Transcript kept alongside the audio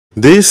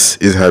This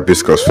is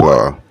hibiscus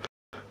flower,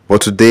 but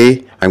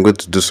today I'm going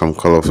to do some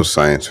colorful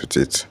science with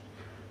it.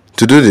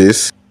 To do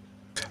this,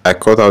 I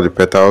cut out the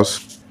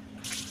petals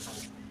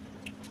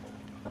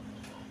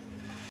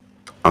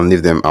and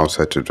leave them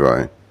outside to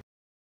dry.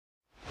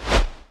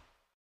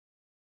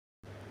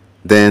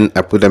 Then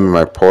I put them in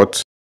my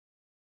pot,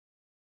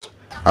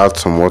 add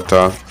some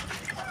water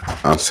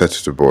and set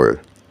it to boil.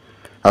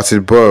 As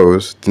it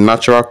boils, the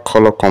natural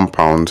color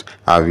compounds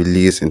are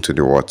released into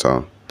the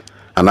water,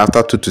 and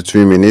after 2 to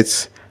 3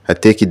 minutes, I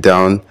take it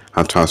down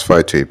and transfer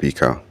it to a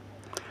beaker.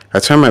 I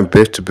try my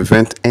best to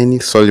prevent any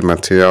solid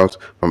materials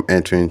from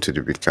entering into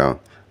the beaker,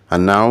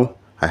 and now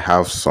I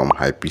have some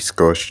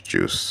hibiscus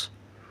juice.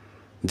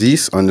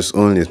 This on its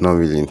own is not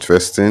really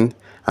interesting,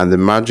 and the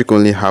magic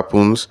only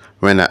happens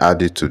when I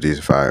add it to these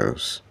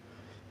vials.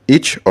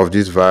 Each of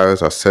these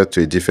vials are set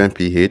to a different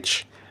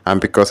pH, and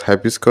because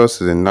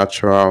hibiscus is a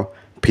natural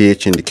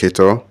pH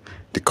indicator,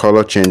 the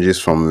color changes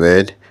from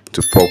red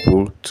to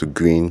purple to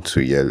green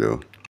to yellow.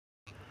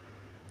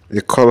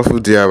 A colorful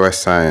DIY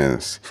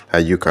science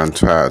that you can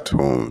try at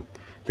home,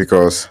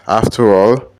 because after all,